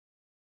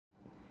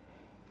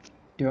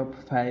Top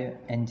 5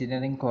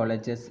 engineering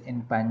colleges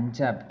in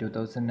Punjab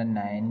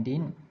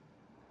 2019.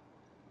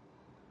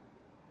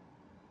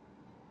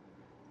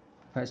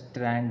 First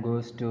rank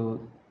goes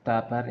to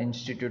Thapar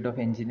Institute of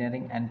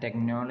Engineering and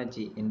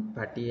Technology in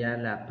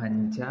Patiala,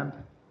 Punjab.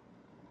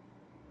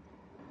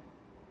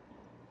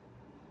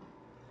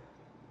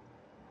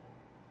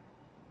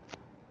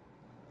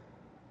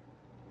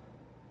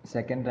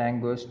 Second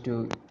rank goes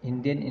to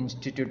Indian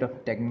Institute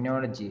of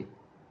Technology,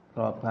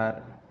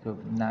 Ropar,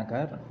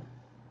 Rupnagar.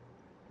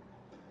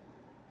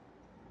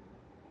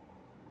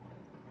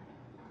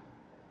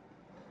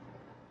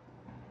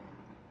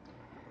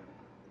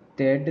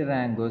 Third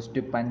rank goes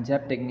to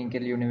Punjab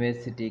Technical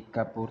University,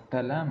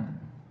 Kapurthala.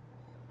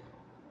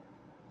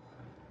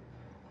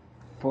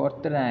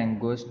 Fourth rank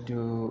goes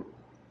to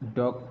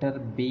Dr.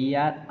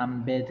 B.R.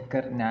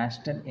 Ambedkar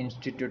National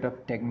Institute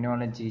of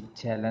Technology,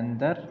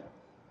 Jalandhar.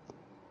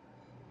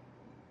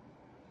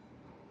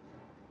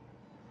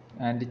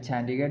 And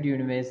Chandigarh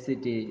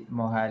University,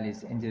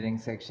 Mohali's engineering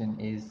section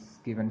is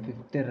given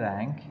 5th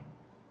rank.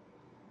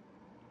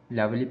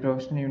 Lovely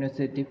Professional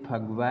University,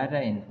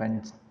 Phagwara in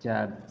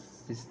Punjab,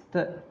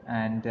 6th,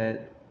 and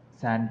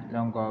Sant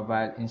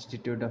Longowal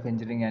Institute of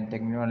Engineering and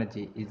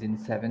Technology is in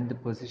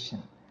 7th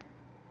position.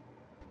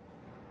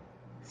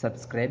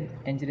 Subscribe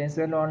Engineers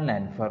World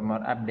Online for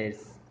more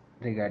updates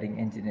regarding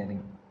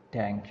engineering.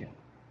 Thank you.